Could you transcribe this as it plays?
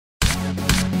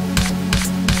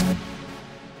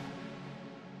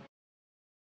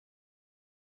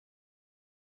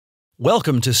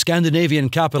Welcome to Scandinavian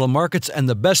Capital Markets and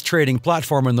the best trading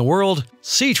platform in the world,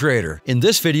 cTrader. In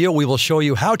this video, we will show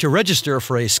you how to register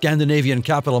for a Scandinavian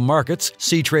Capital Markets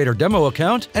cTrader demo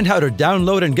account and how to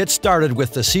download and get started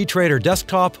with the cTrader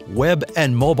desktop, web,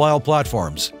 and mobile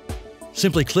platforms.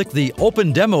 Simply click the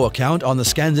Open Demo account on the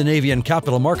Scandinavian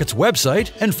Capital Markets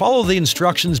website and follow the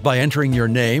instructions by entering your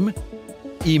name,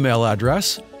 email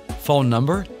address, phone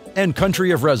number, and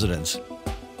country of residence.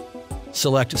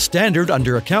 Select Standard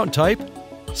under Account Type,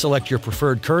 select your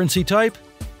preferred currency type,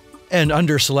 and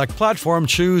under Select Platform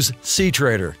choose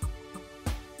cTrader.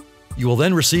 You will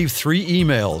then receive 3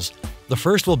 emails. The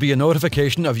first will be a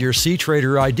notification of your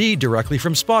cTrader ID directly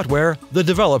from Spotware, the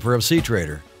developer of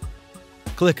cTrader.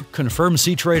 Click Confirm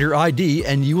cTrader ID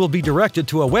and you will be directed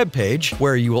to a web page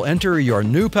where you will enter your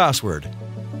new password.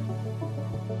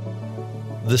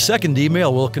 The second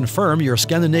email will confirm your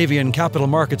Scandinavian Capital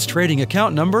Markets trading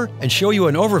account number and show you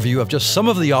an overview of just some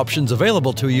of the options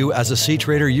available to you as a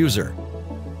cTrader user.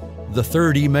 The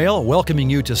third email, welcoming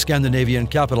you to Scandinavian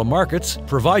Capital Markets,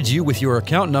 provides you with your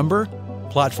account number,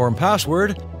 platform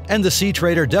password, and the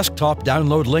cTrader desktop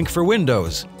download link for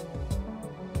Windows.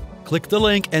 Click the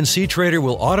link and cTrader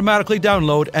will automatically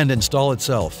download and install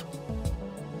itself.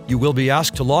 You will be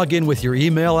asked to log in with your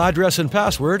email address and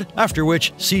password, after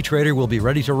which cTrader will be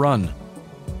ready to run.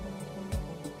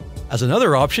 As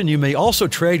another option, you may also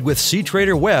trade with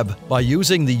cTrader Web by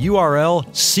using the URL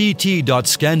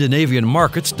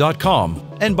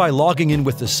ct.scandinavianmarkets.com and by logging in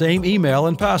with the same email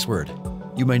and password.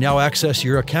 You may now access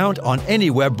your account on any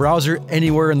web browser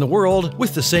anywhere in the world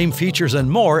with the same features and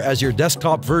more as your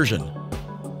desktop version.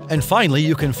 And finally,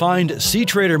 you can find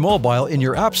cTrader Mobile in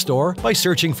your App Store by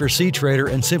searching for cTrader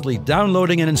and simply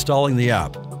downloading and installing the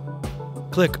app.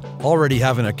 Click Already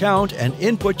Have an Account and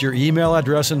input your email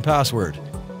address and password.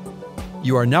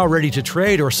 You are now ready to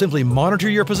trade or simply monitor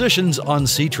your positions on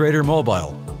cTrader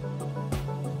Mobile.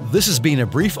 This has been a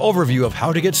brief overview of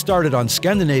how to get started on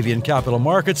Scandinavian Capital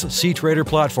Markets cTrader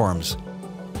platforms.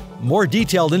 More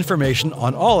detailed information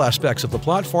on all aspects of the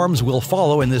platforms will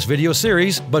follow in this video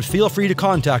series, but feel free to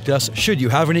contact us should you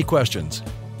have any questions.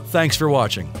 Thanks for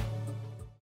watching.